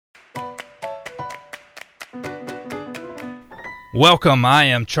Welcome, I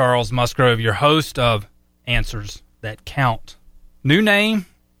am Charles Musgrove, your host of Answers That Count. New name,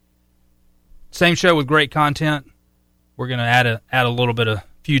 same show with great content. We're going to add a little bit of a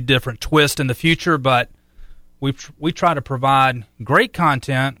few different twists in the future, but we try to provide great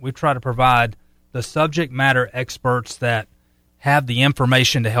content. We try to provide the subject matter experts that have the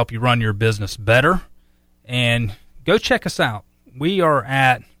information to help you run your business better. And go check us out.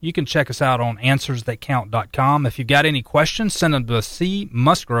 You can check us out on AnswersThatCount.com. If you've got any questions, send them to C.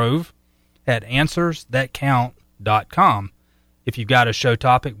 Musgrove at AnswersThatCount.com. If you've got a show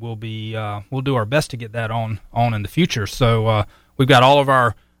topic, we'll do our best to get that on in the future. So we've got all of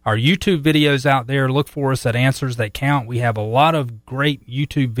our YouTube videos out there. Look for us at Answers That Count. We have a lot of great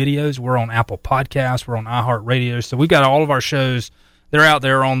YouTube videos. We're on Apple Podcasts. We're on iHeartRadio. So we've got all of our shows. They're out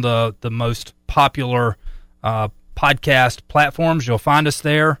there on the most popular podcast platforms. You'll find us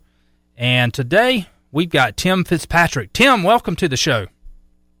there. And today we've got Tim Fitzpatrick. Tim, welcome to the show.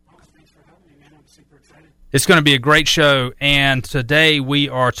 Thanks for having me, man. I'm super excited. It's going to be a great show. And today we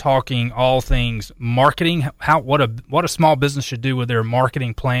are talking all things marketing. What a small business should do with their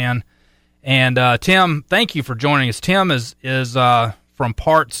marketing plan. And Tim, thank you for joining us. Tim is from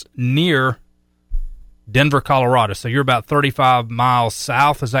parts near Denver, Colorado. So you're about 35 miles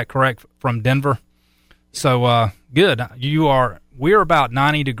south. Is that correct, from Denver? So good. We're about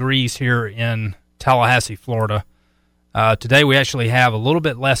 90 degrees here in Tallahassee, Florida. Today we actually have a little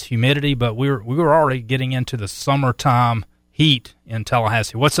bit less humidity, but we were already getting into the summertime heat in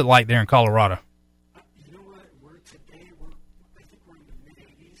Tallahassee. What's it like there in Colorado? You know what? I think we're in the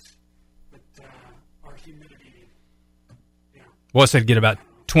mid-80s, but our humidity, What's it get, about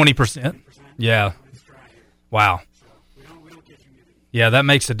 20%? Yeah. It's dry here. Wow. So we don't get humidity. Yeah, that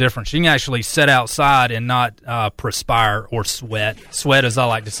makes a difference. You can actually sit outside and not perspire or sweat. Sweat, as I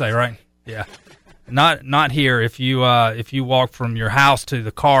like to say, right? Yeah. Not here. If you walk from your house to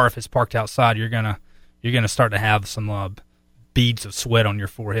the car, if it's parked outside, you're gonna start to have some beads of sweat on your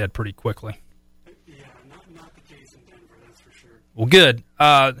forehead pretty quickly. Yeah, not the case in Denver, that's for sure. Well, good.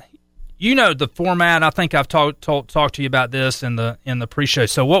 You know the format. I think I've talked to you about this in the pre-show.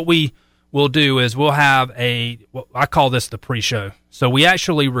 So what we will do is we'll have I call this the pre-show. So we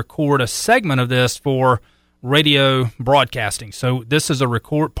actually record a segment of this for radio broadcasting. So this is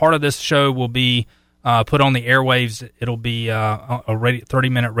part of this show will be put on the airwaves. It'll be a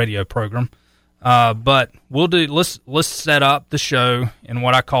 30-minute radio program. But let's set up the show in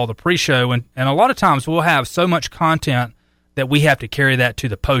what I call the pre-show. And a lot of times we'll have so much content that we have to carry that to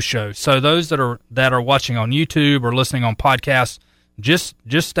the post-show. So those that are watching on YouTube or listening on podcasts, just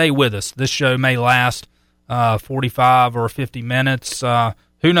stay with us. This show may last 45 or 50 minutes.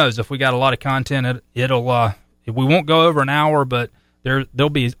 Who knows? If we got a lot of content, we won't go over an hour, but there'll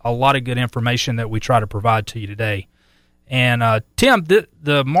be a lot of good information that we try to provide to you today. And Tim,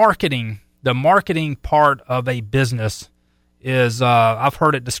 the marketing part of a business is I've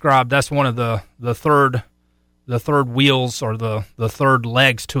heard it described. That's one of the third wheels, or the third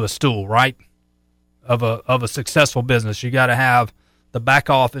legs to a stool, right? Of a successful business, you got to have the back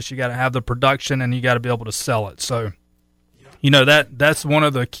office, you got to have the production, and you got to be able to sell it. So, that's one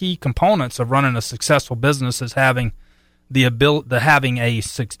of the key components of running a successful business, is having having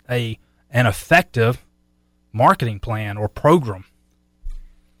an effective marketing plan or program.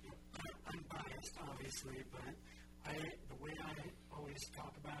 I'm biased, obviously, but the way I always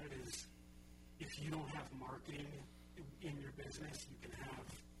talk about it is, if you don't have marketing in your business, you can have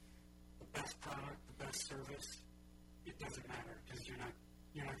the best product, the best service. It doesn't matter, because you're not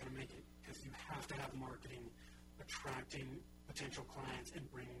going to make it, because you have to have marketing, attracting potential clients and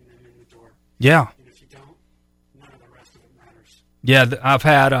bringing them in the door. Yeah. And if you don't, none of the rest of it matters. Yeah, I've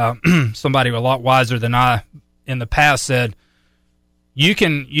had somebody a lot wiser than I in the past said, you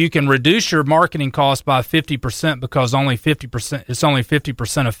can reduce your marketing cost by 50% because it's only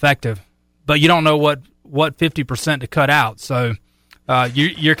 50% effective, but you don't know what 50% to cut out. So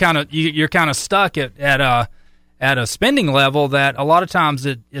you're kind of stuck at a spending level that a lot of times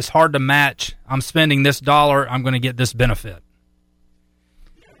it's hard to match. I'm spending this dollar, I'm going to get this benefit.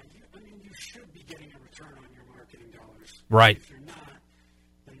 You should be getting a return on your marketing dollars. Right. If you're not,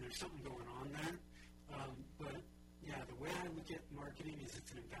 then there's something going on there. But the way I look at marketing is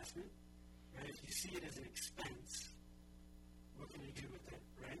it's an investment. Right? If you see it as an expense, what can you do with it?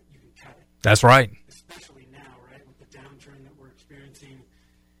 Right? You can cut it. That's right. Especially now, right, with the downturn that we're experiencing.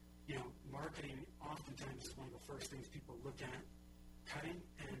 Marketing oftentimes is one of the first things people look at cutting,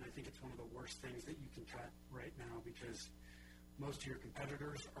 and I think it's one of the worst things that you can cut right now, because most of your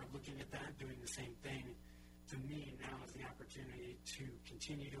competitors are looking at that, doing the same thing. To me, now is the opportunity to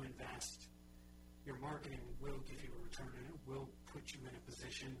continue to invest your marketing will give you a return, and it will put you in a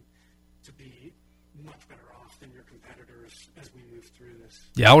position to be much better off than your competitors as we move through this.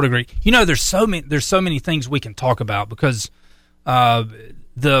 Yeah, I would agree. There's so many things we can talk about because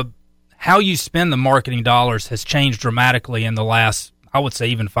how you spend the marketing dollars has changed dramatically in the last, I would say,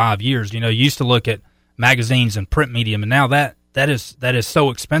 even 5 years. You used to look at magazines and print medium, and now that is so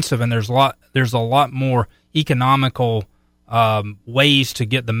expensive, and there's a lot more economical ways to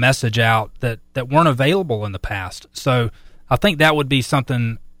get the message out that weren't available in the past. So I think that would be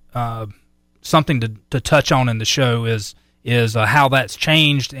something to touch on in the show is how that's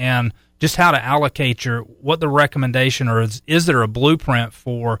changed and just how to allocate what the recommendation, or is there a blueprint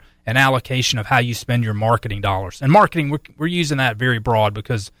for an allocation of how you spend your marketing dollars? And marketing, we're using that very broad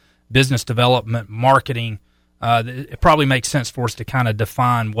because business development, marketing, it probably makes sense for us to kind of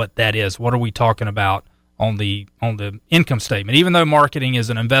define what that is. What are we talking about on the income statement? Even though marketing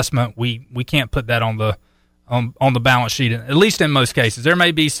is an investment, we can't put that on the balance sheet, at least in most cases. There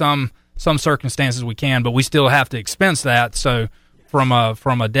may be some circumstances we can, but we still have to expense that. So from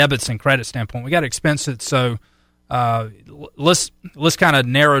a debits and credit standpoint, we got to expense it. So let's kind of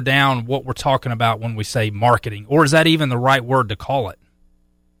narrow down what we're talking about when we say marketing, or is that even the right word to call it?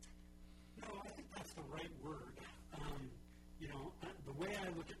 No, I think that's the right word. The way I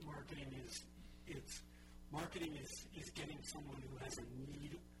look at marketing is marketing is getting someone who has a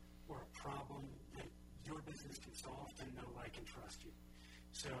need or a problem that your business can solve to know, like, and trust you.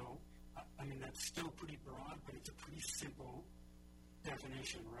 So, that's still pretty broad, but it's a pretty simple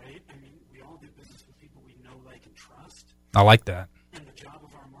definition, right? We all do business with people we know, like, and trust. I like that. And the job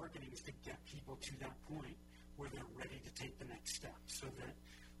of our marketing is to get people to that point where they're ready to take the next step, so that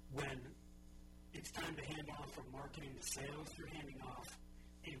when it's time to hand off from marketing to sales, you're handing off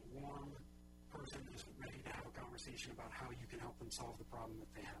a warm person who's ready to have a conversation about how you can help them solve the problem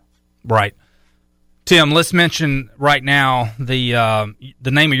that they have. Right. Tim, let's mention right now the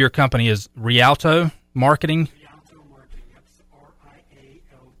name of your company is Rialto Marketing. Rialto Marketing, that's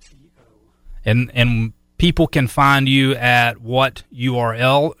RIALTO. And people can find you at what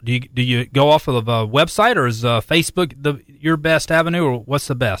URL? Do you go off of a website, or is Facebook your best avenue, or what's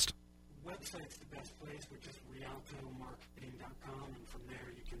the best? Website's the best place, which is rialtomarketing.com, and from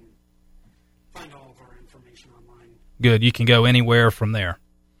there you can find all of our information online. Good. You can go anywhere from there.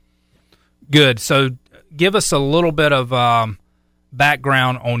 Good. So give us a little bit of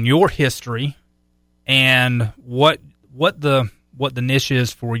background on your history and what the niche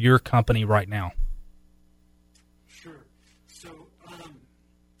is for your company right now. Sure. So,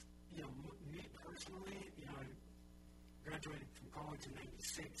 me personally, I graduated from college in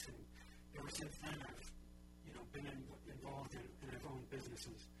 '96, and ever since then I've been involved and I've owned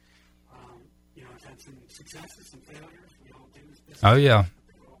businesses. I've had some successes, some failures. We all do as business. Oh, yeah.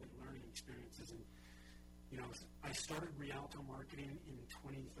 I started Rialto Marketing in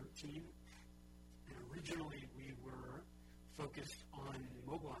 2013, and originally we were focused on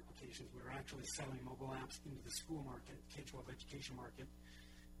mobile applications. We were actually selling mobile apps into the school market, K-12 education market.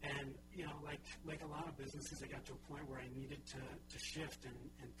 And, like a lot of businesses, I got to a point where I needed to shift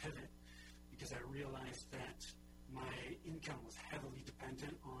and pivot, because I realized that my income was heavily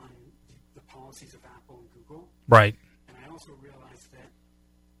dependent on the policies of Apple and Google. Right. And I also realized that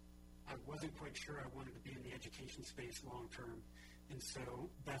I wasn't quite sure I wanted to be in the education space long term. And so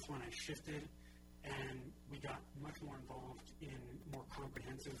that's when I shifted, and we got much more involved in more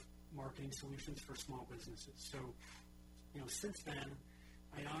comprehensive marketing solutions for small businesses. So, since then,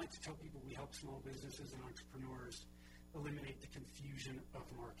 I like to tell people we help small businesses and entrepreneurs eliminate the confusion of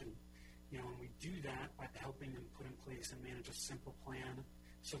marketing. And we do that by helping them put in place and manage a simple plan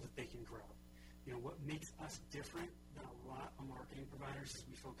so that they can grow. What makes us different than a lot of marketing providers is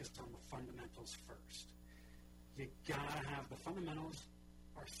we focus on the fundamentals first. You gotta have the fundamentals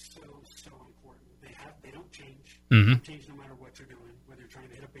are so important. They don't change. Mm-hmm. They don't change no matter what you're doing, whether you're trying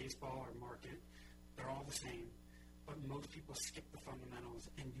to hit a baseball or market. They're all the same. But most people skip the fundamentals,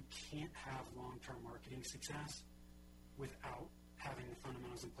 and you can't have long-term marketing success without having the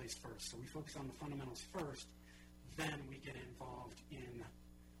fundamentals in place first. So we focus on the fundamentals first, then we get involved in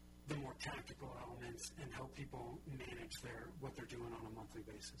the more tactical elements and help people manage what they're doing on a monthly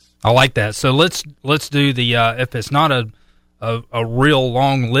basis. I like that. So let's do the if it's not a real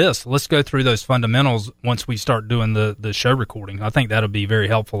long list, let's go through those fundamentals once we start doing the show recording. I think that'll be very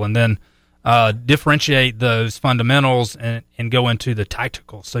helpful, and then differentiate those fundamentals and go into the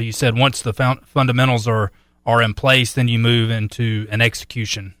tactical. So you said once the fundamentals are in place, then you move into an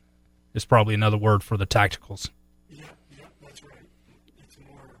execution. Is probably another word for the tacticals. Yeah, that's right. It's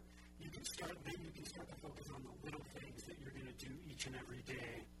more, you can start to focus on the little things that you're going to do each and every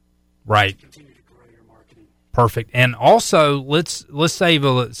day. Right. To continue to grow. Perfect. And also, let's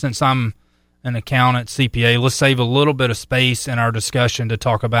save since I'm an accountant, CPA, let's save a little bit of space in our discussion to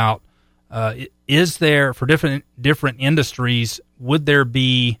talk about, is there, for different industries, would there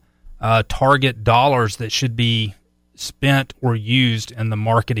be target dollars that should be spent or used in the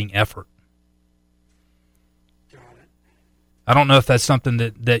marketing effort? Got it. I don't know if that's something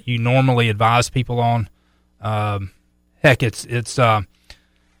that you normally advise people on. Heck, it's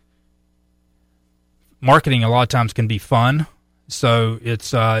marketing a lot of times can be fun. So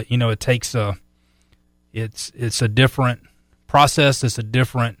it's it takes it's a different process. It's a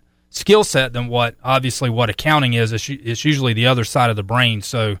different skill set than what accounting is. It's usually the other side of the brain.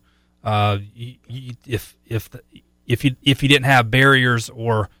 So if you didn't have barriers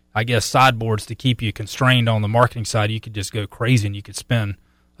or I guess sideboards to keep you constrained on the marketing side, you could just go crazy and you could spend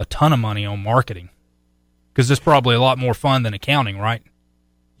a ton of money on marketing because it's probably a lot more fun than accounting, right?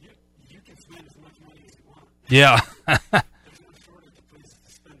 You can spend as much money as you want. Yeah. There's no shortage of places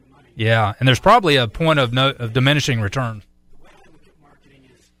to spend the money. Yeah, and there's probably a point of diminishing return. The way I look at marketing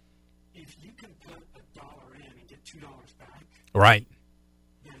is if you can put $1 in and get $2 back, Right.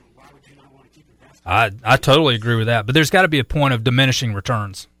 then why would you not want to keep investing? I totally agree with that, but there's got to be a point of diminishing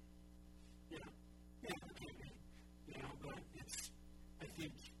returns. Yeah, it can be. But I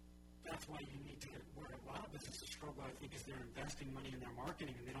think that's why you need to get where a lot of businesses struggle, I think, is they're investing money in their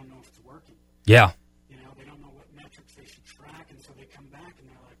marketing and they don't know if it's working. Yeah. They don't know what metrics they should track, and so they come back and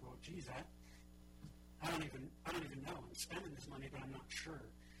they're like, well, geez, I don't even know. I'm spending this money, but I'm not sure.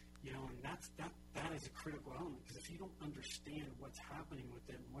 And that is a critical element, because if you don't understand what's happening with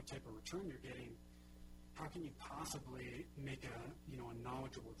it and what type of return you're getting, how can you possibly make a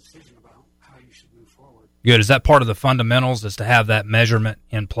knowledgeable decision about how you should move forward? Good. Is that part of the fundamentals, is to have that measurement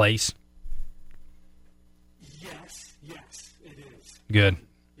in place? Yes, it is. Good.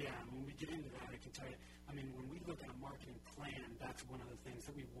 Yeah, and when we get into that, I can tell you, when we look at a marketing plan, that's one of the things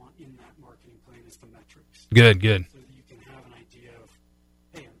that we want in that marketing plan is the metrics. Good. So that you can have an idea of,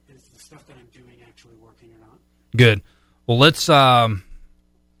 hey, is the stuff that I'm doing actually working or not? Good. Well, let's.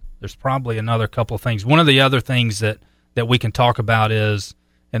 There's probably another couple of things. One of the other things that we can talk about is,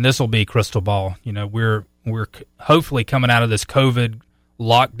 and this will be crystal ball. We're hopefully coming out of this COVID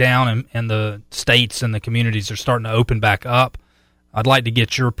lockdown, and the states and the communities are starting to open back up. I'd like to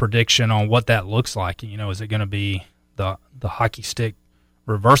get your prediction on what that looks like. Is it going to be the hockey stick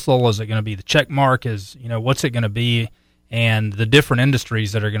reversal? Is it going to be the check mark? What's it going to be? And the different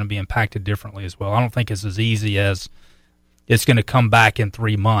industries that are going to be impacted differently as well. I don't think it's as easy as it's going to come back in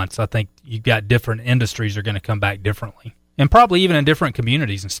 3 months. I think you've got different industries are going to come back differently, and probably even in different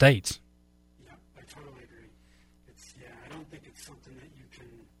communities and states. Yeah, I totally agree. I don't think it's something that you can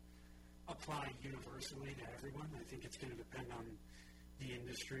apply universally to everyone. I think it's going to depend on the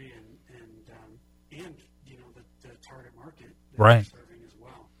industry and the target market that Right. you're serving as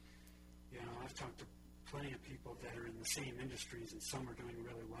well. I've talked to plenty of people that are in the same industries, and some are doing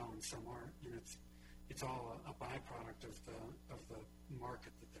really well and some aren't. It's all a byproduct of the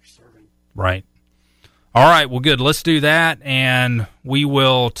market that they're serving. Right. All right. Well, good. Let's do that, and we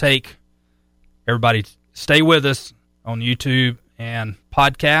will take everybody. Stay with us on YouTube and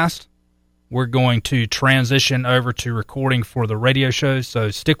podcast. We're going to transition over to recording for the radio show,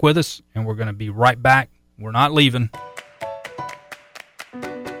 so stick with us, and we're going to be right back. We're not leaving.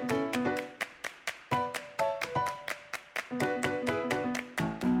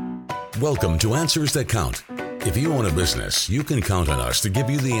 Welcome to Answers That Count. If you own a business, you can count on us to give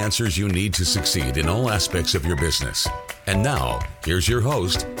you the answers you need to succeed in all aspects of your business. And now, here's your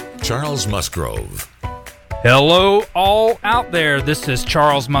host, Charles Musgrove. Hello, all out there. This is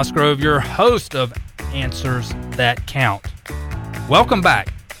Charles Musgrove, your host of Answers That Count. Welcome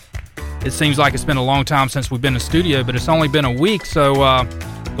back. It seems like it's been a long time since we've been in the studio, but it's only been a week, so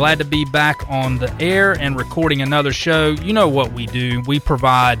glad to be back on the air and recording another show. You know what we do. We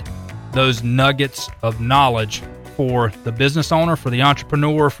provide those nuggets of knowledge for the business owner, for the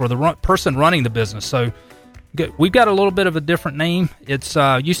entrepreneur, for the person running the business. So we've got a little bit of a different name. It's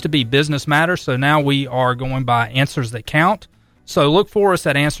used to be Business Matters, so now we are going by Answers That Count. So look for us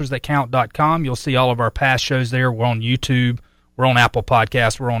at AnswersThatCount.com. You'll see all of our past shows there. We're on YouTube. We're on Apple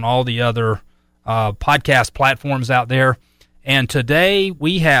Podcasts. We're on all the other podcast platforms out there. And today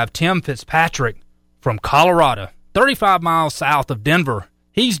we have Tim Fitzpatrick from Colorado, 35 miles south of Denver.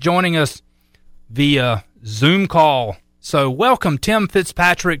 He's joining us via Zoom call. So welcome, Tim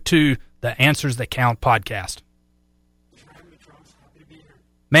Fitzpatrick, to the Answers That Count podcast.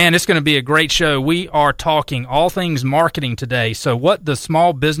 Man, it's going to be a great show. We are talking all things marketing today. So what the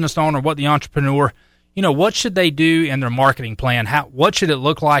small business owner, what the entrepreneur, what should they do in their marketing plan? What should it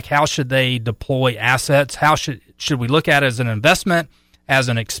look like? How should they deploy assets? How should we look at it as an investment, as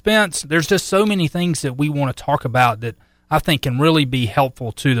an expense? There's just so many things that we want to talk about that I think can really be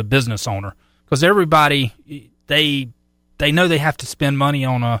helpful to the business owner, because everybody, they know they have to spend money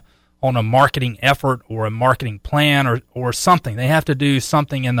on a marketing effort or a marketing plan or something. They have to do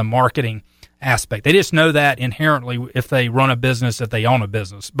something in the marketing aspect. They just know that inherently if they run a business, if they own a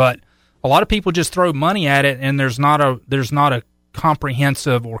business. But a lot of people just throw money at it, and there's not a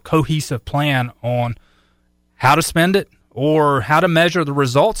comprehensive or cohesive plan on how to spend it or how to measure the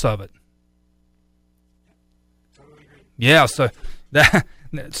results of it. Totally agree. Yeah,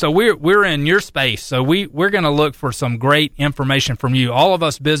 so we're in your space. So we're going to look for some great information from you. All of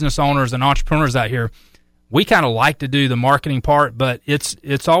us business owners and entrepreneurs out here, we kind of like to do the marketing part, but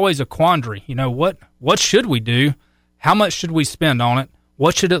it's always a quandary. What should we do? How much should we spend on it?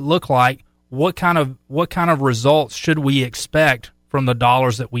 What should it look like? What kind of results should we expect from the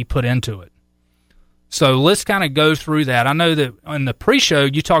dollars that we put into it? So let's kind of go through that. I know that in the pre-show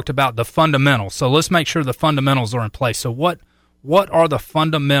you talked about the fundamentals. So let's make sure the fundamentals are in place. So what are the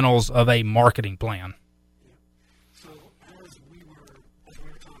fundamentals of a marketing plan? So as we were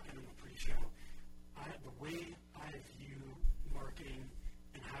talking in the pre-show, the way I view marketing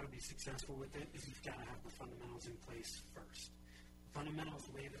and how to be successful with it is you've got to have the fundamentals in place first. Fundamentals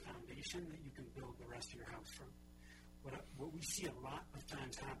lay the foundation that you can build the rest of your house from. What we see a lot of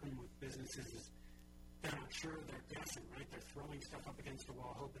times happen with businesses is they're not sure, they're guessing, right? They're throwing stuff up against the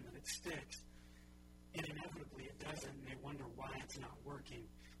wall hoping that it sticks, and inevitably it doesn't, and they wonder why it's not working.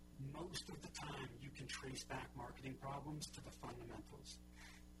 Most of the time you can trace back marketing problems to the fundamentals.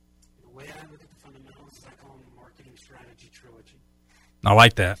 The way I look at the fundamentals is I call them the marketing strategy trilogy. I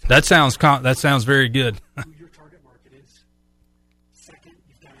like that. That sounds very good. Who your target market is. Second,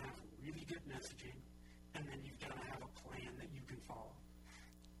 you've got to have really good messaging, and then you've got to have a plan that you can follow.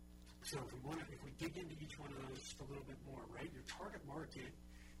 So if we dig into each one of those just a little bit more, right? Your target market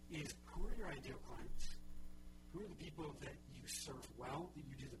is who are your ideal clients? Who are the people that you serve well, that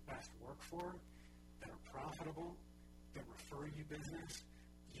you do the best work for, that are profitable, that refer you business?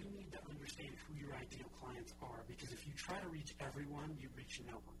 You need to understand who your ideal clients are, because if you try to reach everyone, you reach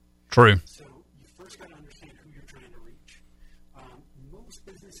no one. True. So you first got to understand who you're trying to reach. Most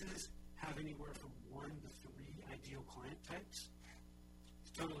businesses have anywhere from 1 to 3 ideal client types.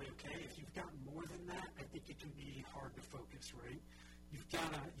 It's totally okay. If you've got more than that, I think it can be hard to focus, right? You've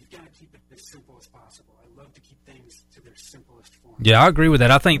got to keep it as simple as possible. I love to keep things to their simplest form. Yeah, I agree with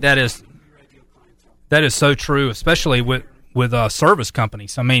that. I think that is so true, especially with service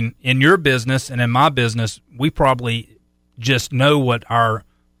companies. I mean, in your business and in my business, we probably just know what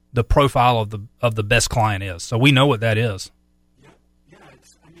the profile of the best client is. So we know what that is. Yeah.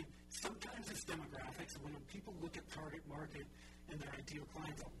 Sometimes it's demographics. When people look at target market and their ideal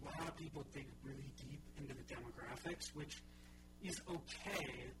clients, a lot of people dig really deep into the demographics, which is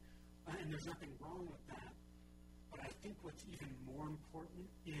okay, and there's nothing wrong with that. But I think what's even more important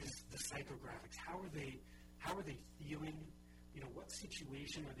is the psychographics. How are they feeling? What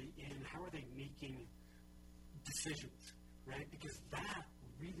situation are they in? How are they making decisions, right? Because that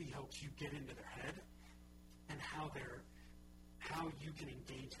really helps you get into their head and how you can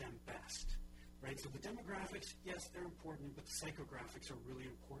engage them best, right? So the demographics, yes, they're important, but the psychographics are really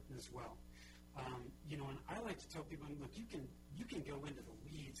important as well. And I like to tell people, look, you can go into the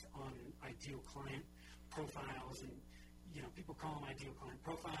weeds on ideal client profiles, and people call them ideal client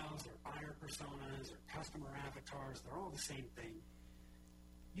profiles or buyer personas or customer avatars. They're all the same thing.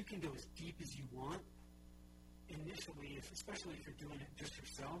 You can go as deep as you want. Initially, especially if you're doing it just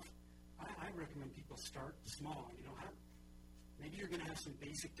yourself, I recommend people start small. Maybe you're going to have some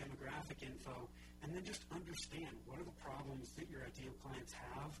basic demographic info, and then just understand what are the problems that your ideal clients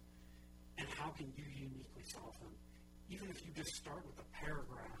have, and how can you uniquely solve them. Even if you just start with a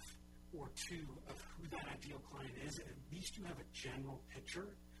paragraph or two of who that ideal client is, at least you have a general picture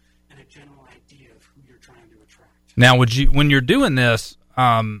and a general idea of who you're trying to attract. Now, when you're doing this,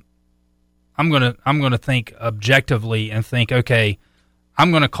 I'm gonna think objectively and think, okay,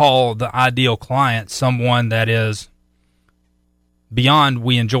 I'm gonna call the ideal client someone that is beyond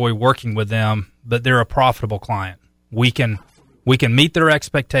we enjoy working with them, but they're a profitable client. We can meet their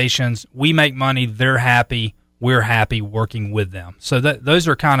expectations. We make money. They're happy. We're happy working with them. So those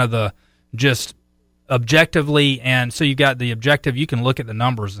are kind of the just objectively, and so you got the objective. You can look at the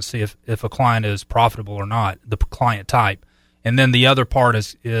numbers and see if a client is profitable or not, the client type. And then the other part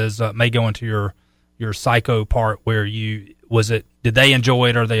is may go into your psycho part where did they enjoy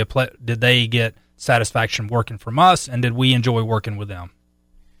it, or did they get satisfaction working from us, and did we enjoy working with them?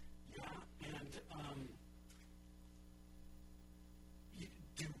 Yeah, and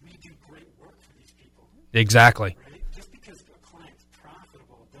Exactly. Right? Just because a client's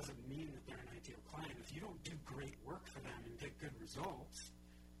profitable doesn't mean that they're an ideal client. If you don't do great work for them and get good results,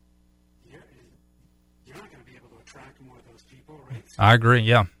 you're not going to be able to attract more of those people, right? So I agree,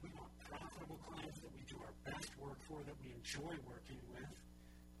 yeah. we want profitable clients that we do our best work for, that we enjoy working with.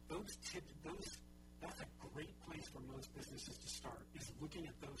 That's a great place for most businesses to start, is looking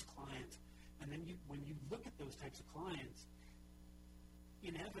at those clients. And then when you look at those types of clients,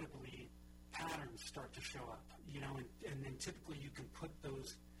 inevitably patterns start to show up, and then typically you can put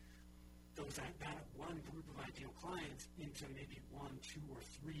that one group of ideal clients into maybe 1, 2, or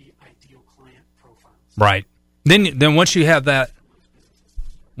 3 ideal client profiles. Right. Then once you have that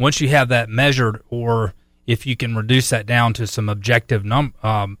measured, or if you can reduce that down to some objective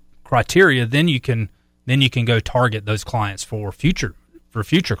criteria, then you can go target those clients for future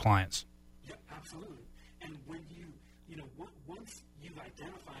clients. Yep, absolutely. And when once you've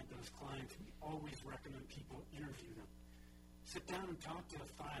identified those clients, we always recommend people interview them. Sit down and talk to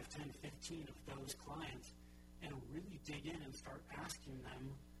 5, 10, 15 of those clients and really dig in and start asking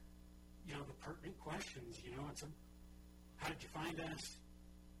them, the pertinent questions. It's how did you find us?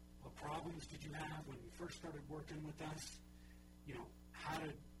 What problems did you have when you first started working with us?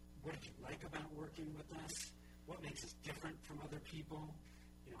 What did you like about working with us? What makes us different from other people?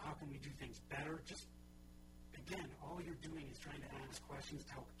 How can we do things better? Just, again, all you're doing is trying to ask questions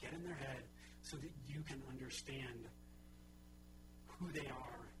to help get in their head so that you can understand who they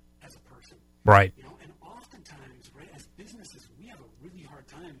are as a person. Right. And oftentimes, right, as businesses, we have a really hard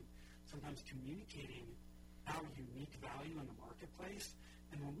time sometimes communicating our unique value in the marketplace.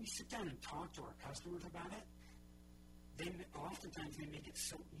 And when we sit down and talk to our customers about it, oftentimes they make it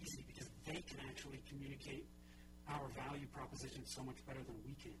so easy because they can actually communicate our value proposition so much better than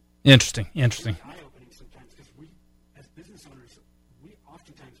we can. Interesting. It's eye-opening sometimes because we, as business owners,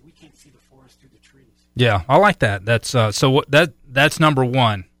 oftentimes we can't see the forest through the trees. Yeah, I like that. That's that's number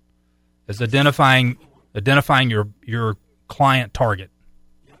one, is identifying your client target.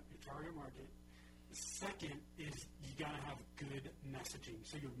 Yep, your target market. The second is you got to have good messaging.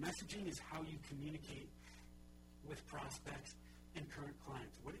 So your messaging is how you communicate with prospects and current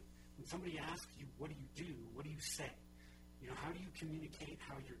clients. When somebody asks you, what do you do? What do you say? How do you communicate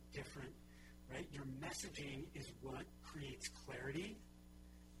how you're different, right? Your messaging is what creates clarity,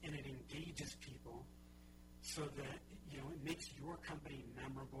 and it engages people so that, it makes your company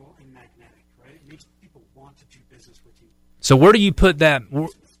memorable and magnetic, right? It makes people want to do business with you. So where do you put that?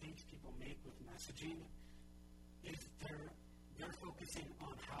 Mistakes people make with messaging is they're focusing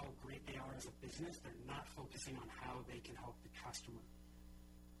on how great they are as a business. They're not focusing on how they can help the customer,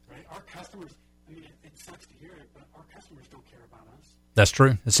 right? Our customers, it sucks to hear it, but our customers don't care about us. That's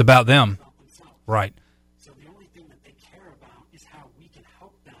true. It's about them. It's about themselves. Right. So the only thing that they care about is how we can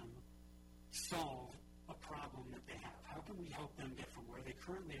help them solve a problem that they have. How can we help them get from where they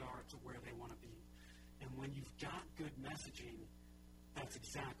currently are to where they want to be? And when you've got good messaging, that's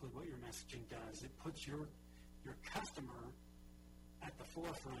exactly what your messaging does. It puts your customer at the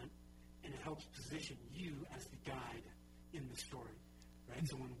forefront, and it helps position you as the guide in the story. Right?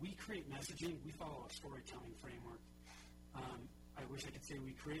 So when we create messaging, we follow a storytelling framework. I wish I could say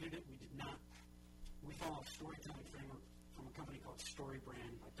we created it. We did not. We follow a storytelling framework from a company called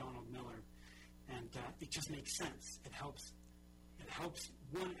StoryBrand by Donald Miller, and it just makes sense. It helps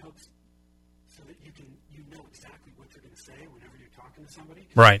so that you know exactly what you're going to say whenever you're talking to somebody.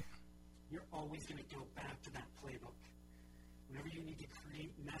 Right. You're always going to go back to that playbook. Whenever you need to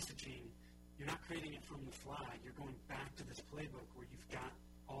create messaging, you're not creating it from the fly. You're going back to this playbook where you've got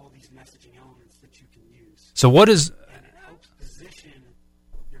all these messaging elements that you can use. So what is... And it helps position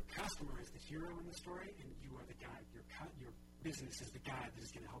your customer as the hero in the story, and you are the guide. Your business is the guide that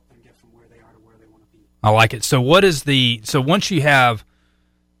is going to help them get from where they are to where they want to be. I like it. So once you have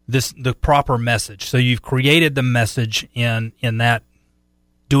the proper message, so you've created the message in that,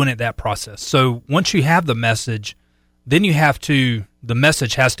 doing it that process. So once you have the message, then the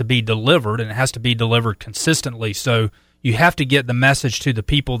message has to be delivered, and it has to be delivered consistently. So you have to get the message to the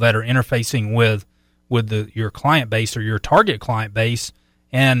people that are interfacing with your client base or your target client base,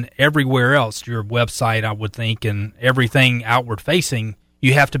 and everywhere else, your website, I would think, and everything outward facing,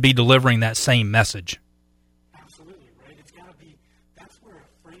 you have to be delivering that same message. Absolutely, right? It's got to be, that's where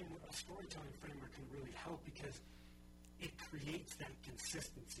a storytelling framework can really help, because it creates that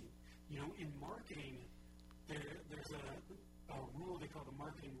consistency. In marketing, there's a rule they call the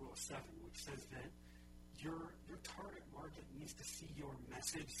marketing rule of 7, which says that your target market needs to see your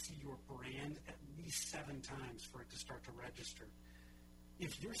message, see your brand at least 7 times for it to start to register.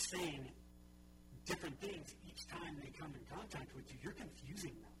 If you're saying different things each time they come in contact with you, you're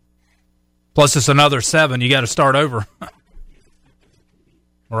confusing them. Plus, it's another 7. You got to start over.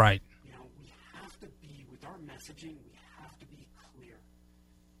 Right. You know, we have to be, with our messaging, we have to be clear.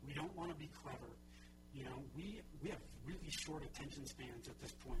 We don't want to be clever. You know, we have really short attention spans at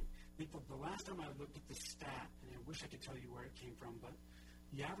this point. I think the last time I looked at the stat, and I wish I could tell you where it came from, but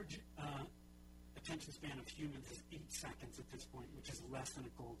the average attention span of humans is 8 seconds at this point, which is less than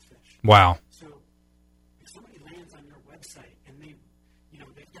a goldfish. Wow. So if somebody lands on your website and they, you know,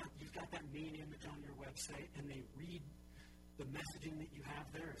 you've got that main image on your website and they read the messaging that you have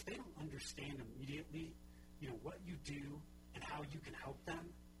there, if they don't understand immediately, you know, what you do and how you can help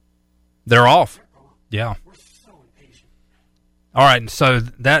them, They're off. they're gone. Yeah. We're so impatient. All right. So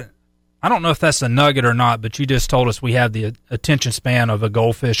that, I don't know if that's a nugget or not, but you just told us we have the attention span of a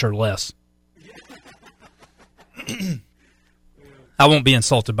goldfish or less. I won't be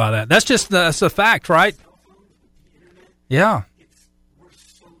insulted by that. That's a fact, right? Cell phones with the internet, Yeah. we're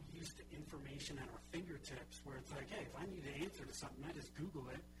so used to information at our fingertips where it's like, hey, if I need an answer to something, I just Google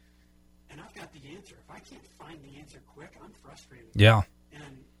it, and I've got the answer. If I can't find the answer quick, I'm frustrated. Yeah.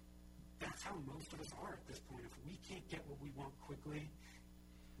 And that's how most of us are at this point. If we can't get what we want quickly,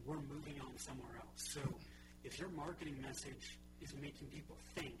 we're moving on somewhere else. So if your marketing message is making people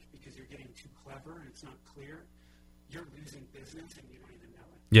think because you're getting too clever and it's not clear, you're losing business and you don't even know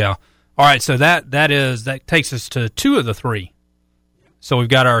it. Yeah. All right. So that takes us to 2 of the 3. So we've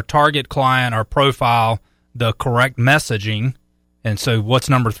got our target client, our profile, the correct messaging. And so what's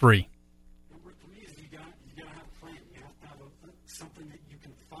number 3? Number 3 is you got to have a plan. You have to have something that you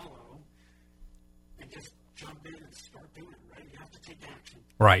can follow and just jump in and start doing it, right? You have to take action.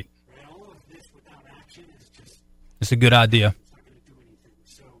 Right. Right? All of this without action is just, It's a good idea. it's not going to do anything.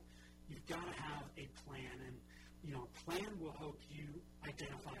 So you've got to have a plan, and you know, a plan will help you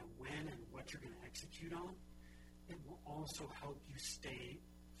identify when and what you're going to execute on. It will also help you stay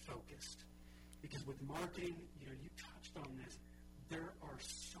focused, because with marketing, you know, you touched on this. There are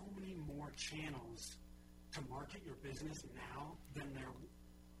so many more channels to market your business now than there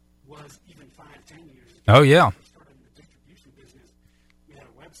was even 5-10 years ago. Oh, yeah. When we started in the distribution business, we had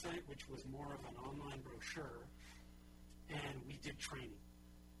a website which was more of an online brochure, and we did training,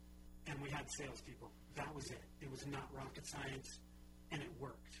 and we had salespeople. That was it. It was not rocket science, and it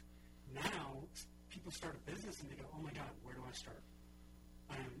worked. Now, people start a business and they go, oh my God, where do I start?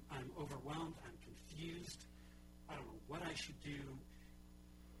 I'm overwhelmed. I'm confused. I don't know what I should do.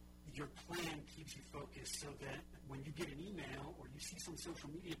 Your plan keeps you focused so that when you get an email or you see some social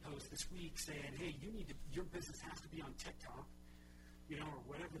media post this week saying, hey, your business has to be on TikTok, you know, or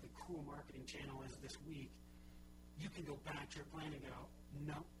whatever the cool marketing channel is this week, you can go back to your plan and go,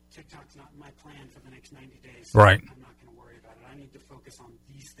 no, TikTok's not in my plan for the next 90 days. So Right. I'm not going to worry about it. I need to focus on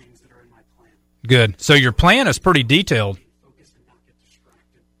these things that are in my plan. Good. So your plan is pretty detailed. Focus and not get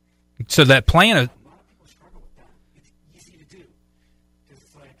distracted. So that plan is, A lot of people struggle with that. It's easy to do because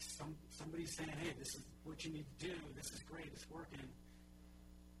it's like somebody's saying, hey, this is what you need to do. This is great. It's working.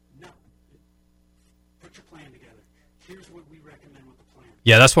 No. Put your plan together. Here's what we recommend with the plan.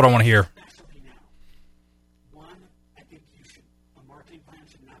 yeah, that's what I want to hear. Especially now. One, I think a marketing plan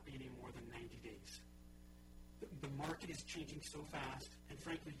should not be any more than 90 days. The market is changing so fast, and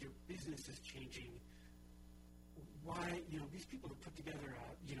frankly, your business is changing. Why, you know, these people that put together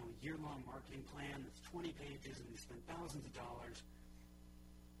a, you know, year-long marketing plan that's 20 pages and they spend thousands of dollars,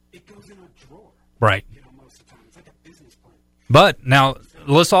 it goes in a drawer. Right. You know, most of the time. It's like a business plan. But now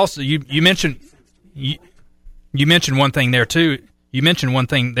let's also, you mentioned, you mentioned one thing there too. You mentioned one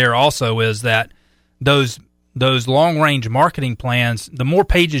thing there also is that those long range marketing plans, the more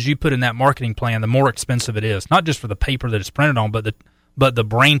pages you put in that marketing plan, the more expensive it is. Not just for the paper that it's printed on, but the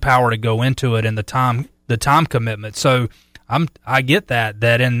brain power to go into it and the time commitment. So I get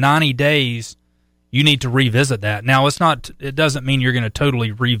that in 90 days you need to revisit that. Now it doesn't mean you're going to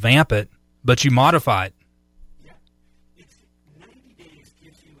totally revamp it, but you modify it. Yeah. It's 90 days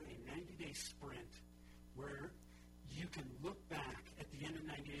gives you a 90-day sprint where you can look back at the end of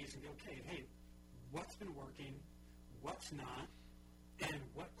 90 days and go, okay, hey, what's been working, what's not, and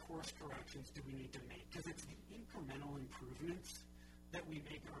what course corrections do we need to make? Because it's the incremental improvements that we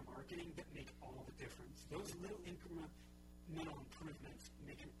make in our marketing that make all the difference. Those little incremental improvements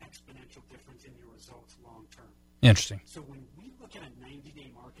make an exponential difference in your results long term. Interesting. So when we look at a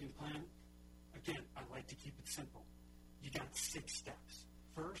 90-day marketing plan, again, I like to keep it simple. You got 6 steps.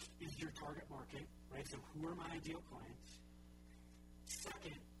 First is your target market, right? So who are my ideal clients?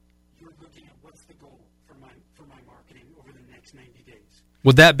 Second, you're looking at what's the goal for my marketing over the next 90 days.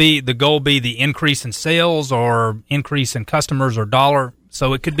 Would that be the goal? Be the increase in sales or increase in customers or dollar?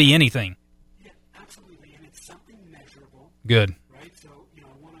 So it could be anything. Yeah, absolutely, and it's something measurable. Good. Right? So, you know,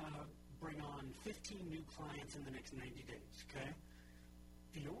 I want to bring on 15 new clients in the next 90 days, okay?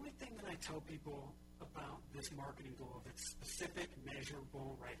 The only thing that I tell people about this marketing goal, if it's specific,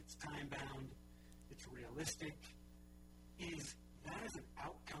 measurable, right, it's time-bound, it's realistic, is that is an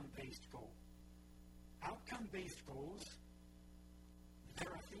outcome-based goal. Outcome-based goals, there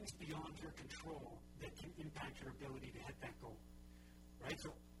are things beyond your control that can impact your ability to hit that goal, right?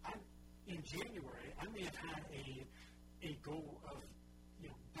 So in January, I may have had a goal of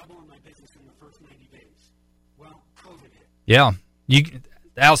doubling my business in the first 90 days. Well, COVID hit. Yeah,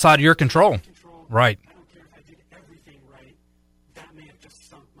 outside of your control. Right. I don't care if I did everything right. That may have just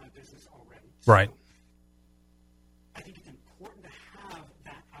sunk my business already. Right. So I think it's important to have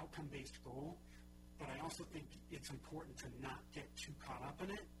that outcome-based goal, but I also think it's important to not get too caught up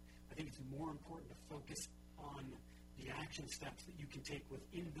in it. I think it's more important to focus on the action steps that you can take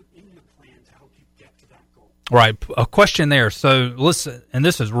within the plan to help you get to that goal. Right. A question there. So listen, and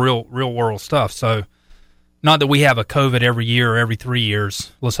this is real world stuff. So not that we have a COVID every year or every 3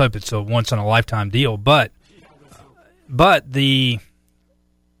 years. Let's hope it's a once in a lifetime deal. But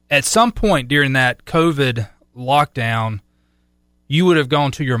at some point during that COVID lockdown, you would have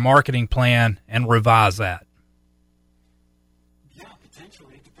gone to your marketing plan and revised that. Yeah,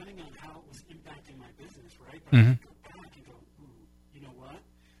 potentially, depending on how it was impacting my business, right? But I could go back and go, ooh, you know what?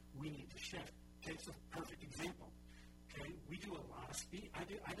 We need to shift. Okay, so perfect example. Okay, we do a lot of I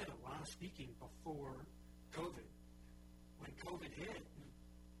did a lot of speaking before COVID. When COVID hit,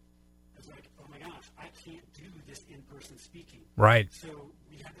 I was like, oh my gosh, I can't do this in-person speaking. Right. So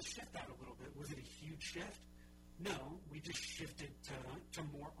we had to shift that a little bit. Was it a huge shift? No, we just shifted to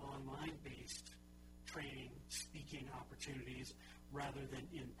more online-based training, speaking opportunities rather than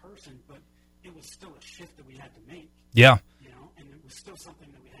in person, but it was still a shift that we had to make. Yeah. And it was still something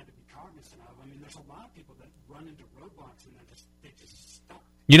that we had to be cognizant of. I mean, there's a lot of people that run into roadblocks and they just stuck.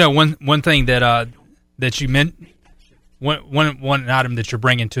 One thing that you meant, one item that you're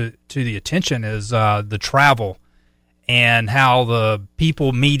bringing to the attention is the travel and how the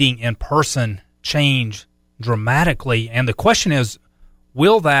people meeting in person change dramatically. And the question is,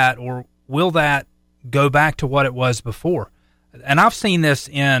 will that go back to what it was before? And I've seen this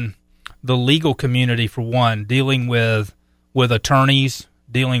in the legal community, for one, dealing with attorneys,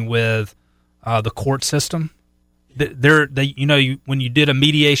 dealing with the court system. When you did a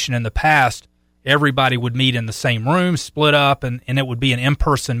mediation in the past, everybody would meet in the same room, split up, and it would be an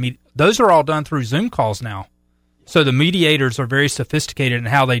in-person meet. Those are all done through Zoom calls now. So the mediators are very sophisticated in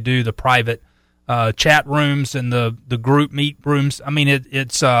how they do the private chat rooms and the group meet rooms. I mean,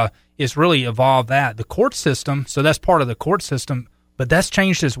 it's really evolved that. The court system, so that's part of the court system, but that's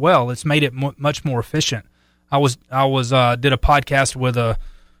changed as well. It's made it much more efficient. I did a podcast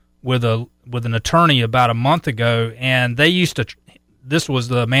with an attorney about a month ago, and they used to. This was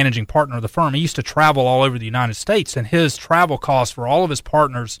the managing partner of the firm. He used to travel all over the United States, and his travel costs for all of his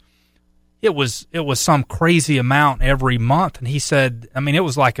partners, it was some crazy amount every month. And he said, I mean, it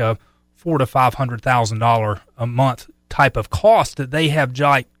was like a $400,000 to $500,000 a month type of cost that they have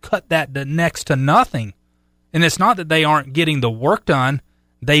cut that to next to nothing. And it's not that they aren't getting the work done;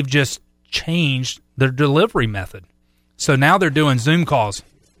 they've just changed their delivery method. So now they're doing Zoom calls.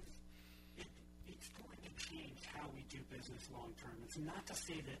 It's going to change how we do business long term. It's not to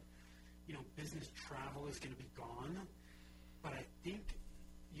say that business travel is going to be gone, but I think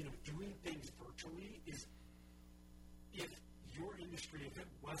doing things virtually is, if your industry, if it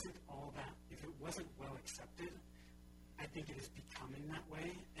wasn't well accepted, I think it is becoming that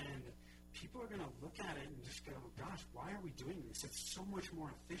way, and people are going to look at it and just go, gosh, why are we doing this? It's so much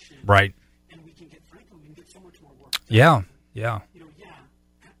more efficient. Right. And we can get so much more work done. Yeah.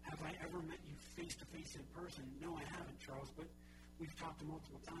 Have I ever met you face-to-face in person? No, I haven't, Charles, but we've talked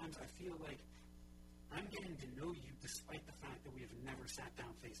multiple times. I feel like I'm getting to know you despite the fact that we have never sat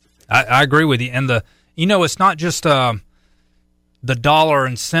down face-to-face. I agree with you. And it's not just the dollar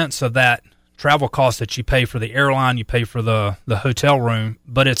and cents of that travel cost that you pay for the airline, you pay for the hotel room,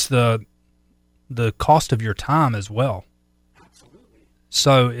 but it's the cost of your time as well. Absolutely.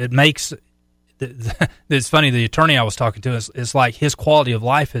 So it makes it's funny. The attorney I was talking to is like his quality of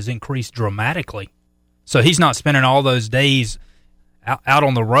life has increased dramatically. So he's not spending all those days out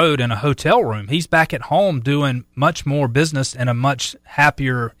on the road in a hotel room. He's back at home doing much more business and a much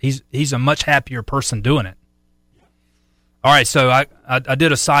happier. He's a much happier person doing it. All right, so I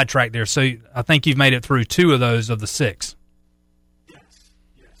did a sidetrack there. So I think you've made it through 2 of those of the 6. Yes,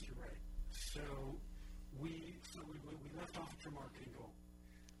 you're right. So we left off at your marketing goal.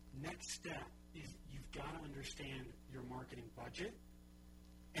 Next step is you've got to understand your marketing budget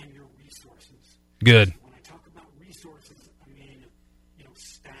and your resources. Good. When I talk about resources, I mean,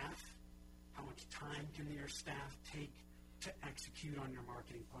 staff, time can your staff take to execute on your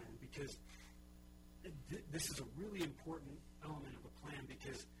marketing plan? Because this is a really important element of a plan,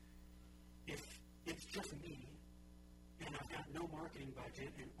 because if it's just me and I've got no marketing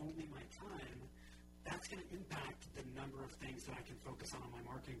budget and only my time, that's going to impact the number of things that I can focus on my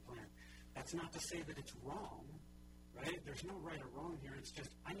marketing plan. That's not to say that it's wrong, right? There's no right or wrong here. It's just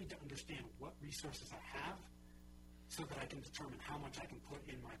I need to understand what resources I have so that I can determine how much I can put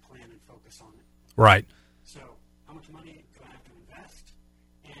in my plan and focus on it. Right. So how much money do I have to invest,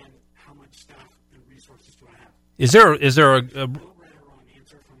 and how much staff and resources do I have? Is there No right or wrong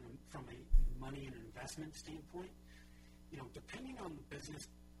answer from a money and investment standpoint. Depending on the business,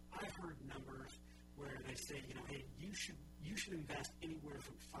 I've heard numbers where they say, hey, you should invest anywhere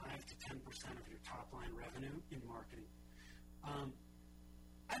from 5 to 10% of your top line revenue in marketing.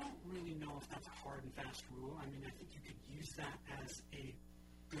 I don't really know if that's a hard and fast rule. I mean, I think you could use that as a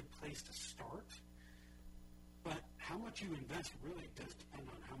good place to start. But how much you invest really does depend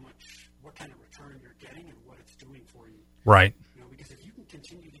on what kind of return you're getting and what it's doing for you. right? Because if you can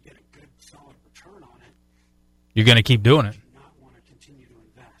continue to get a good, solid return on it, You're going to keep doing it. you not want to continue to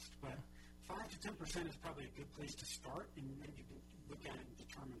invest. But 5 to 10% is probably a good place to start, and then you can look at it and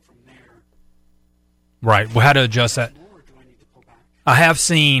determine from there. Right. Well, how to adjust that? More, or do I need to pull back? I have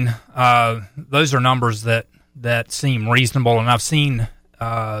seen those are numbers that seem reasonable, and I've seen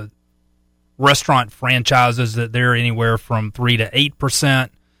restaurant franchises that they're anywhere from 3 to 8%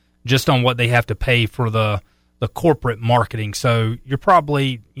 just on what they have to pay for the corporate marketing. So you're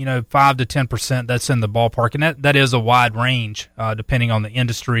probably 5 to 10%. That's in the ballpark, and that is a wide range depending on the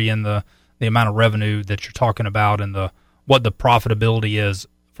industry and the amount of revenue that you're talking about and what the profitability is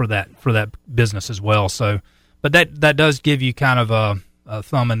for that business as well. So, but that does give you kind of a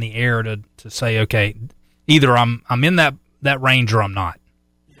thumb in the air to say, okay, either I'm in that range or I'm not.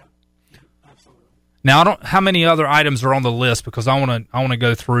 Yeah, absolutely. Now, how many other items are on the list, because I want to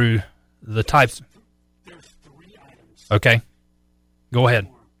go through the types. There's 3 items. Okay, go ahead.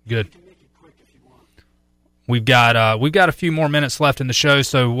 Good. You can make it quick if you want. We've got a few more minutes left in the show,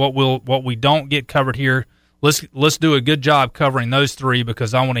 so what we don't get covered here, let's do a good job covering those 3,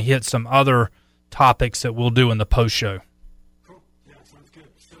 because I want to hit some other topics that we'll do in the post show. Cool. Yeah, sounds good.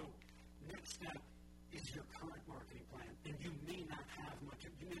 So next step is your current marketing plan, and you may not have much.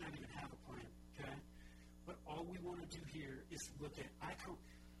 You may not even have a plan. Okay, but all we want to do here is look at.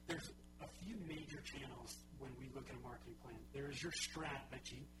 There's a few major channels when we look at a marketing plan. There is your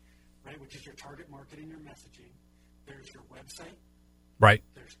strategy, right, which is your target marketing, your messaging. There's your website. Right.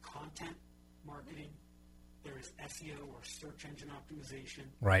 There's content marketing. There is SEO or search engine optimization.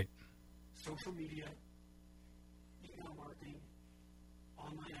 Right. Social media, email marketing,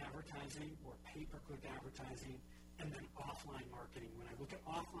 online advertising or pay-per-click advertising, and then offline marketing. When I look at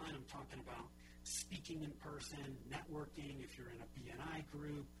offline, I'm talking about speaking in person, networking. If you're in a BNI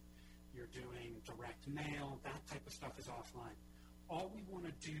group, you're doing direct mail, that type of stuff is offline. All we want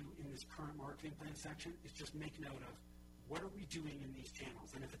to do in this current marketing plan section is just make note of what are we doing in these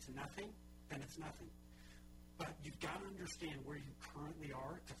channels. And if it's nothing, then it's nothing. But you've got to understand where you currently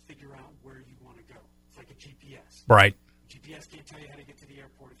are to figure out where you want to go. It's like a GPS. Right. GPS can't tell you how to get to the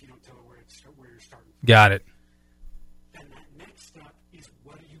airport if you don't tell it where you're starting. Got it. And that next step is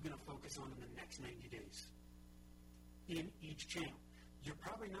what are you going to focus on in the next 90 days in each channel. You're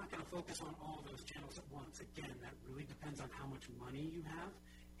probably not going to focus on all those channels at once. Again, that really depends on how much money you have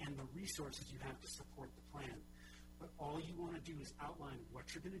and the resources you have to support the plan. But all you want to do is outline what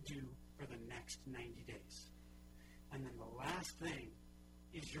you're going to do for the next 90 days. And then the last thing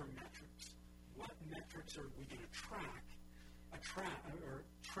is your metrics. What metrics are we going to track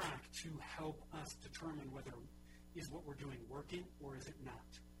to help us determine whether is what we're doing working or is it not?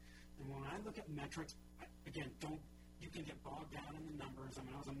 And when I look at metrics, you can get bogged down in the numbers. I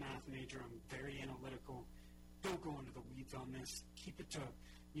mean, I was a math major. I'm very analytical. Don't go into the weeds on this. Keep it to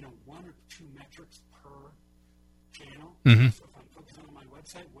 1 or 2 metrics per channel. Mm-hmm. So if I'm focusing on my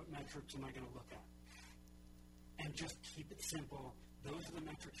website, what metrics am I going to look at? And just keep it simple. Those are the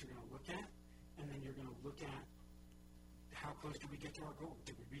metrics you're going to look at, and then you're going to look at how close did we get to our goal?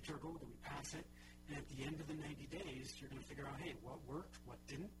 Did we reach our goal? Did we pass it? And at the end of the 90 days, you're going to figure out, hey, what worked, what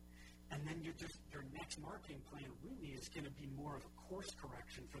didn't? And then your next marketing plan really is going to be more of a course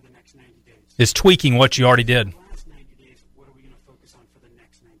correction for the next 90 days. It's tweaking what you already did. The last 90 days, what are we going to focus on for the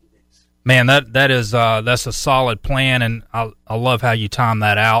next 90 days? Man, that's a solid plan, and I love how you time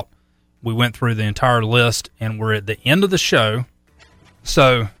that out. We went through the entire list, and we're at the end of the show.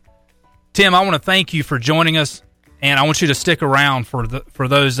 So, Tim, I want to thank you for joining us, and I want you to stick around for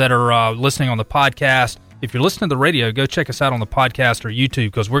those that are listening on the podcast. if you're listening to the radio, go check us out on the podcast or YouTube,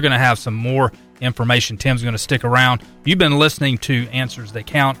 because we're going to have some more information. Tim's going to stick around. You've been listening to Answers That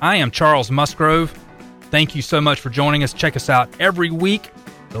Count. I am Charles Musgrove. Thank you so much for joining us. Check us out every week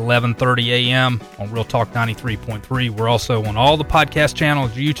at 11:30 a.m. on Real Talk 93.3. We're also on all the podcast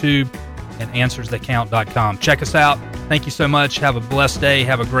channels, YouTube, and AnswersThatCount.com. Check us out. Thank you so much. Have a blessed day.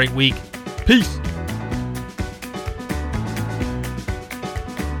 Have a great week. Peace.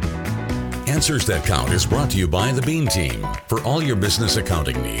 Answers That Count is brought to you by the Bean Team. For all your business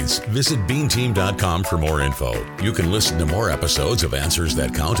accounting needs, visit beanteam.com for more info. You can listen to more episodes of Answers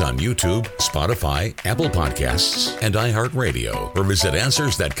That Count on YouTube, Spotify, Apple Podcasts, and iHeartRadio, or visit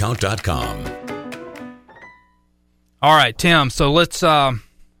AnswersThatCount.com. All right, Tim. So let's.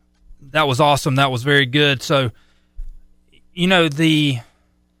 That was awesome. That was very good. So, the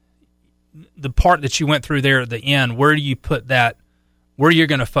part that you went through there at the end, where do you put that? Where you're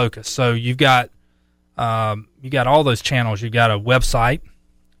going to focus? So you've got all those channels. You've got a website.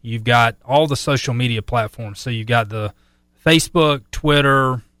 You've got all the social media platforms. So you've got the Facebook,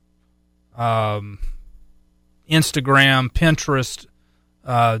 Twitter, Instagram, Pinterest,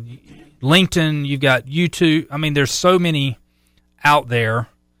 LinkedIn. You've got YouTube. I mean, there's so many out there.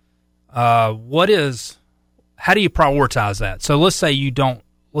 How do you prioritize that? So let's say you don't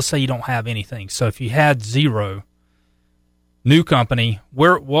have anything. So if you had zero, new company,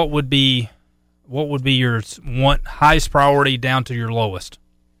 what would be your highest priority down to your lowest?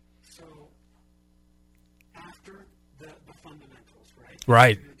 So after the fundamentals, right?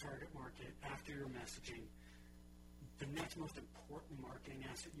 Right. After your target market, after your messaging, the next most important marketing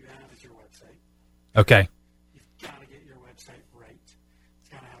asset you have is your website. Okay. You've got to get your website right. It's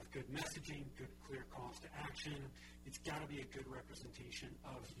got to have good messaging, good clear calls to action. It's got to be a good representation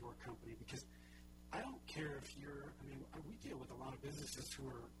of your company, because I don't care if we deal with a lot of businesses who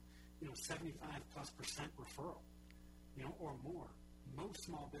are, 75+% referral, or more. Most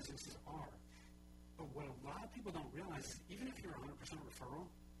small businesses are. But what a lot of people don't realize is even if you're 100% referral,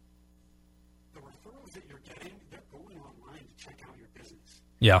 the referrals that you're getting, they're going online to check out your business.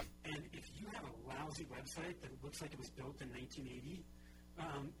 Yeah. And if you have a lousy website that looks like it was built in 1980,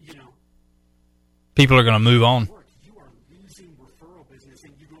 people are going to move on. You are losing referral business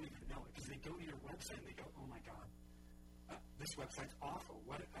and you don't even know it, because they go to your website and they go, oh my God, this website's awful.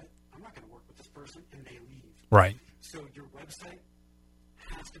 I'm not going to work with this person, and they leave. Right. So your website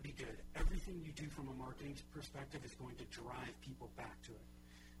has to be good. Everything you do from a marketing perspective is going to drive people back to it.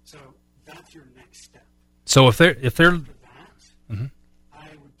 So that's your next step. So if they're After that, mm-hmm.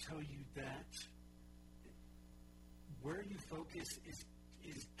 I would tell you that where you focus is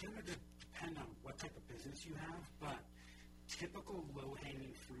going to depend on what type of business you have, but typical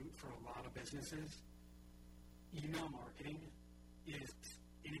low-hanging fruit for a lot of businesses, email marketing is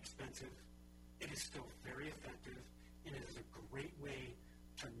inexpensive. It is still very effective, and it is a great way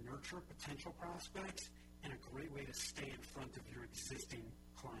to nurture potential prospects and a great way to stay in front of your existing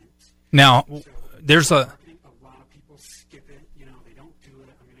clients. Now, So there's a lot of people skip it. They don't do it.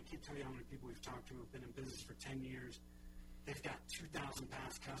 I can't tell you how many people we've talked to who have been in business for 10 years. They've got 2,000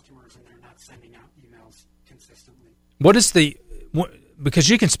 past customers, and they're not sending out emails consistently. Because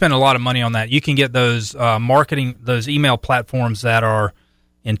you can spend a lot of money on that. You can get those those email platforms that are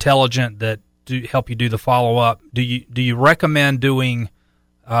intelligent, that do help you do the follow up. Do you recommend doing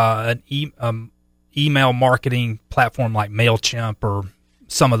an email marketing platform like MailChimp or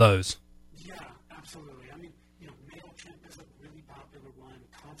some of those? Yeah, absolutely. MailChimp is a really popular one.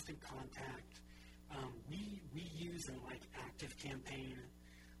 Constant Contact. We use them like ActiveCampaign,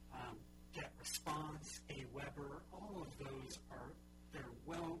 GetResponse, Aweber. All of those they're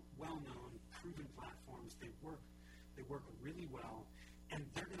well-known, proven platforms. They work really well, and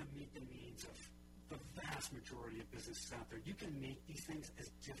they're going to meet the needs of the vast majority of businesses out there. You can make these things as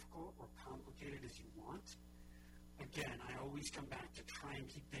difficult or complicated as you want. Again, I always come back to try and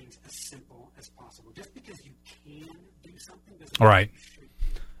keep things as simple as possible. Just because you can do something doesn't mean you should.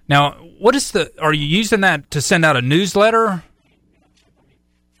 Now, are you using that to send out a newsletter?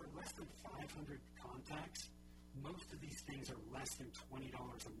 For less than 500 contacts, most of these things are less than $20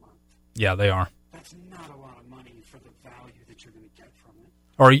 a month. Yeah, they are. That's not a lot of money for the value that you're going to get from it.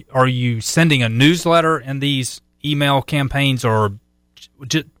 Are you sending a newsletter in these email campaigns, or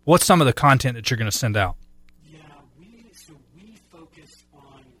what's some of the content that you're going to send out? We focus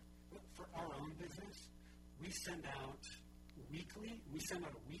on, for our own business, we send out a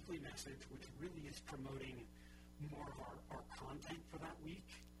weekly message, which really is promoting more of our content for that week.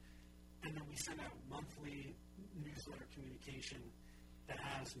 And then we send out monthly newsletter communication that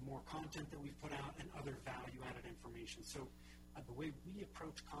has more content that we've put out and other value-added information. So The way we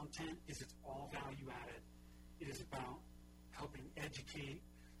approach content is it's all value added. It is about helping educate,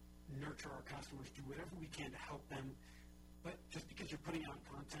 nurture our customers, do whatever we can to help them. But just because you're putting out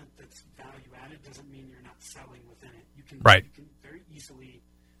content that's value added doesn't mean you're not selling within it. You can very easily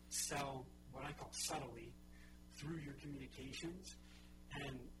sell what I call subtly through your communications,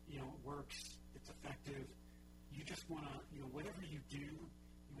 and it works. It's effective. You just want to, whatever you do,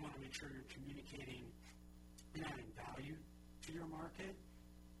 you want to make sure you're communicating and adding value to your market,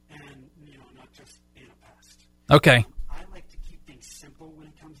 and not just being a pest. Okay. I like to keep things simple when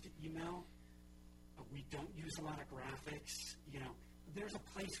it comes to email. We don't use a lot of graphics. There's a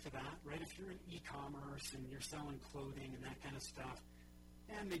place for that, right? If you're in e-commerce and you're selling clothing and that kind of stuff,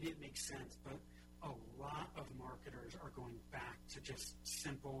 maybe it makes sense. But a lot of marketers are going back to just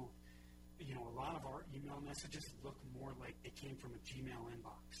simple. A lot of our email messages look more like they came from a Gmail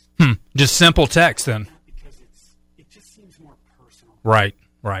inbox. Just simple text then. Because it just seems more personal. Right.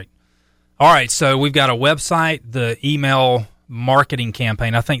 All right, so we've got a website, the email marketing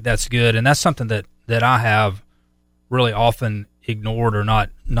campaign. I think that's good, and that's something that I have really often ignored or not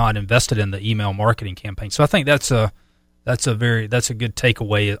invested in, the email marketing campaign. So I think that's a good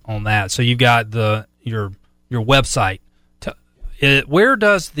takeaway on that. So you've got your website. Where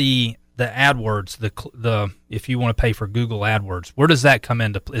does the AdWords, the if you want to pay for Google AdWords, where does that come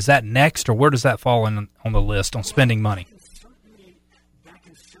into? Is that next, or where does that fall on the list on spending money? That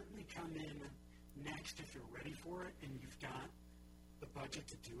can certainly come in next if you're ready for it and you've got the budget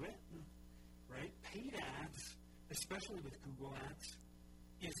to do it, right? Paid ads, especially with Google Ads,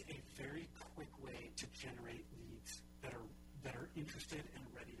 is a very quick way to generate leads that are interested and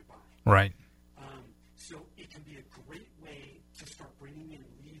ready to buy. Right. So it can be a great way to start bringing in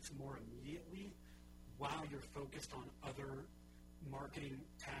leads more immediately while you're focused on other marketing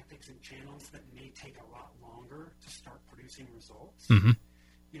tactics and channels that may take a lot longer to start producing results. Mm-hmm.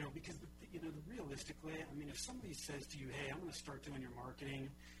 Because realistically, if somebody says to you, "Hey, I'm going to start doing your marketing,"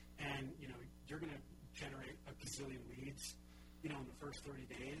 and you're going to generate a gazillion leads, in the first 30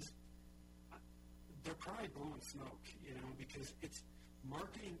 days, they're probably blowing smoke, because it's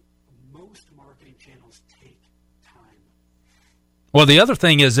marketing. Most marketing channels take time. Well, the other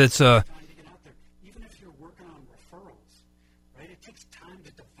thing is it's time to get out there. Even if you're working on referrals, right? It takes time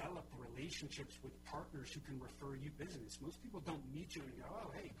to develop relationships with partners who can refer you business. Most people don't meet you and go,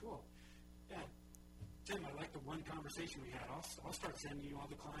 "Oh, hey, cool. Yeah, Tim, I like the one conversation we had. I'll start sending you all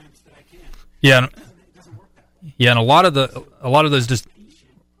the clients that I can." Yeah. It doesn't work that way. Yeah, and a lot of those just.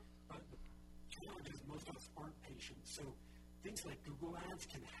 But the challenge is most of us aren't patient. So things like Google Ads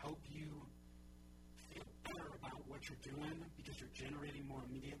can help you feel better about what you're doing because you're generating more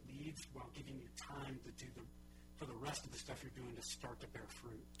immediate leads while giving you time to do for the rest of the stuff you're doing to start to bear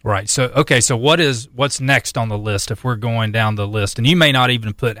fruit. Right. So what's next on the list if we're going down the list? And you may not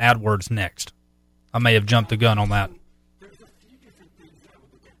even put AdWords next. I may have jumped the gun on that. There's a few different things that I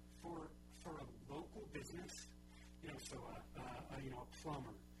would look at for a local business. A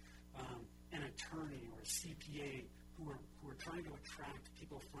plumber, an attorney, or a CPA who are trying to attract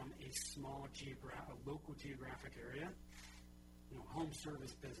people from a local geographic area. Home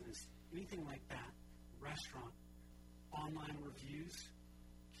service business, anything like that. Restaurant, online reviews,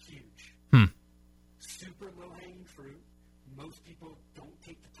 huge. Super low-hanging fruit. Most people don't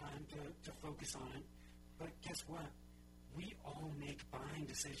take the time to focus on it. But guess what? We all make buying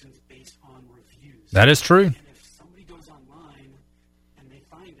decisions based on reviews. That is true. And if somebody goes online and they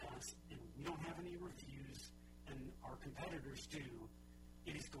find us and we don't have any reviews and our competitors do,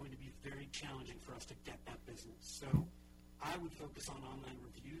 it is going to be very challenging for us to get that business. So I would focus on online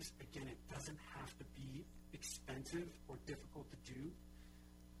reviews. Again, it doesn't have to be expensive or difficult to do.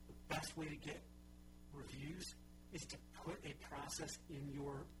 The best way to get reviews is to put a process in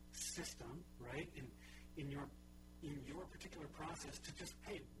your system, right? In your particular process to just,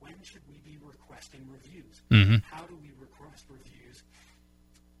 hey, when should we be requesting reviews? Mm-hmm. How do we request reviews?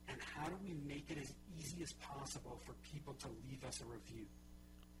 And how do we make it as easy as possible for people to leave us a review?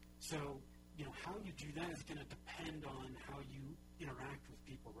 So, how you do that is going to depend on how you interact with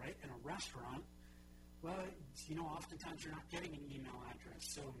people, right? In a restaurant, well, oftentimes you're not getting an email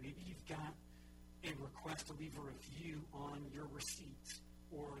address. So maybe you've got a request to leave a review on your receipts,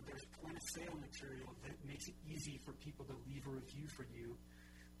 or there's point-of-sale material that makes it easy for people to leave a review for you,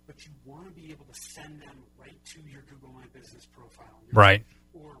 but you want to be able to send them right to your Google My Business profile. Right.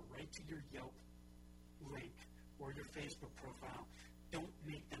 Or right to your Yelp link or your Facebook profile. Don't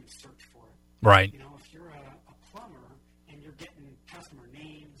make them search for it. Right. If you're a plumber and you're getting customer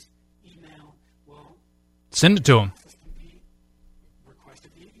names, email, well, send it to them. This can be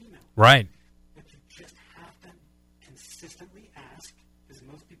requested via email. Right. But you just have to consistently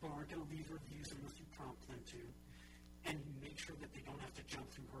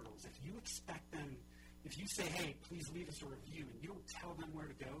you say, hey, please leave us a review, and you don't tell them where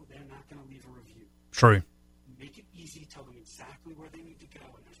to go, they're not going to leave a review. True. Make it easy. Tell them exactly where they need to go,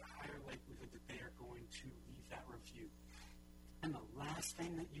 and there's a higher likelihood that they are going to leave that review. And the last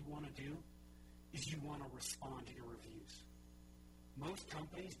thing that you want to do is you want to respond to your reviews. Most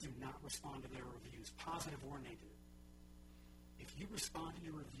companies do not respond to their reviews, positive or negative. If you respond to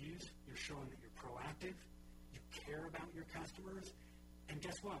your reviews, you're showing that you're proactive, you care about your customers, and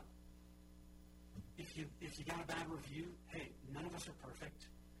guess what? If you got a bad review, hey, none of us are perfect,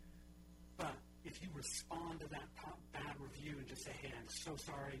 but if you respond to that bad review and just say, hey, I'm so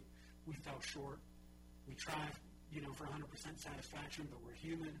sorry, we fell short, we tried, for 100% satisfaction, but we're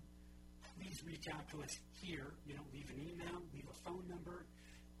human, please reach out to us here. Leave an email, leave a phone number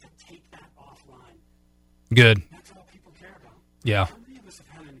to take that offline. Good. That's all people care about. Yeah. How many of us have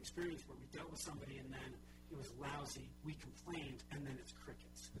had an experience where we dealt with somebody and then it was lousy, we complained, and then it's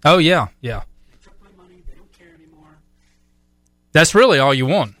crickets? Oh, yeah, yeah. They took my money, they don't care anymore. That's really all you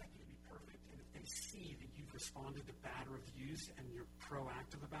want. Be perfect, and if they see that you've responded to bad reviews and you're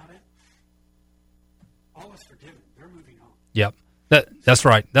proactive about it, all is forgiven. They're moving on. Yep. That's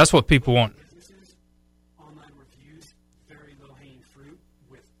right. That's what people want. Businesses, online reviews, very low-hanging fruit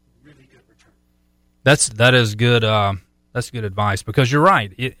with really good return. That is good. That's good advice, because you're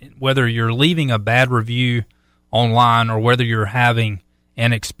right. Whether you're leaving a bad review online or whether you're having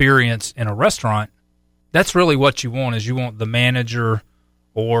an experience in a restaurant, that's really what you want. Is you want the manager,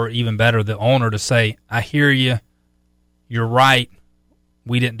 or even better, the owner, to say, "I hear you. You're right.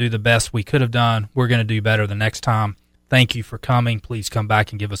 We didn't do the best we could have done. We're going to do better the next time. Thank you for coming. Please come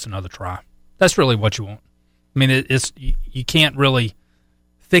back and give us another try." That's really what you want. I mean, you can't really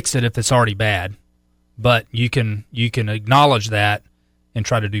fix it if it's already bad, but you can acknowledge that and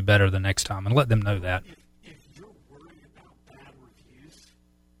try to do better the next time and let them know that. If you're worried about bad reviews,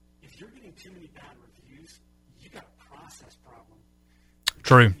 if you're getting too many bad reviews, you got a process problem.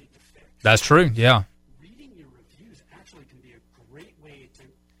 True. You need to fix. That's true. Yeah. Reading your reviews actually can be a great way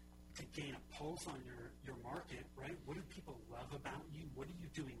to gain a pulse on your market, right? What do people love about you? What are you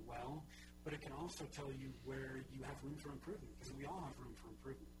doing well? But it can also tell you where you have room for improvement, because we all have room for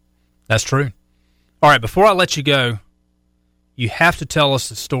improvement. That's true. All right, before I let you go, you have to tell us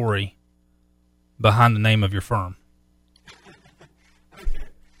the story behind the name of your firm. Okay.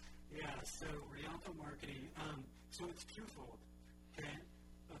 Yeah, so Rialto Marketing, so it's twofold. Okay?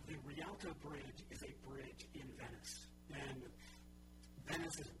 The Rialto Bridge is a bridge in Venice. And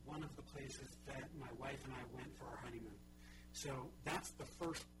Venice is one of the places that my wife and I went for our honeymoon. So that's the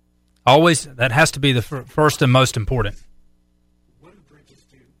first. Always, that has to be the first and most important. What do bridges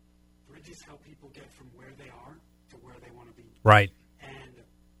do? Bridges help people get from where they are to where they want to be. Right. And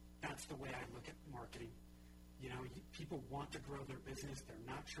that's the way I look at marketing. People want to grow their business. They're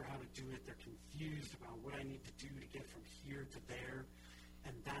not sure how to do it. They're confused about what I need to do to get from here to there.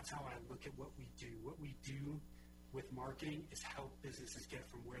 And that's how I look at what we do. What we do with marketing is help businesses get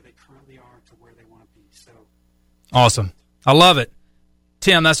from where they currently are to where they want to be. So awesome. I love it.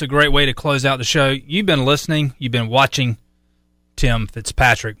 Tim, that's a great way to close out the show. You've been listening. You've been watching Tim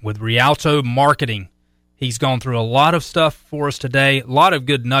Fitzpatrick with Rialto Marketing. He's gone through a lot of stuff for us today. A lot of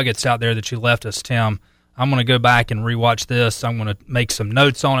good nuggets out there that you left us, Tim. I'm going to go back and rewatch this. I'm going to make some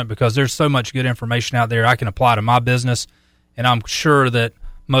notes on it, because there's so much good information out there I can apply to my business. And I'm sure that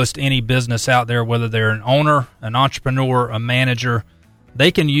most any business out there, whether they're an owner, an entrepreneur, a manager,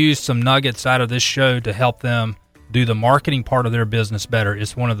 they can use some nuggets out of this show to help them do the marketing part of their business better.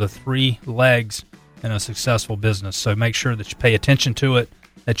 It's one of the 3 legs in a successful business. So make sure that you pay attention to it,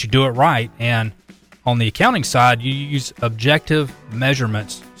 that you do it right. And on the accounting side, you use objective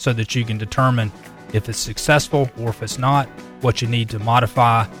measurements so that you can determine if it's successful or if it's not, what you need to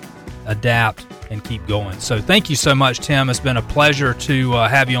modify, adapt, and keep going. So thank you so much, Tim. It's been a pleasure to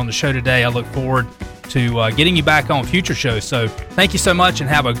have you on the show today. I look forward to getting you back on future shows. So thank you so much, and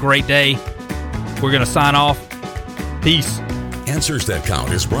have a great day. We're going to sign off. Peace. Answers That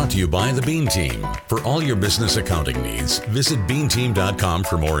Count is brought to you by the Bean Team. For all your business accounting needs, visit beanteam.com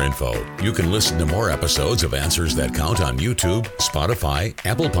for more info. You can listen to more episodes of Answers That Count on YouTube, Spotify,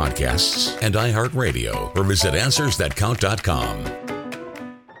 Apple Podcasts, and iHeartRadio, or visit AnswersThatCount.com.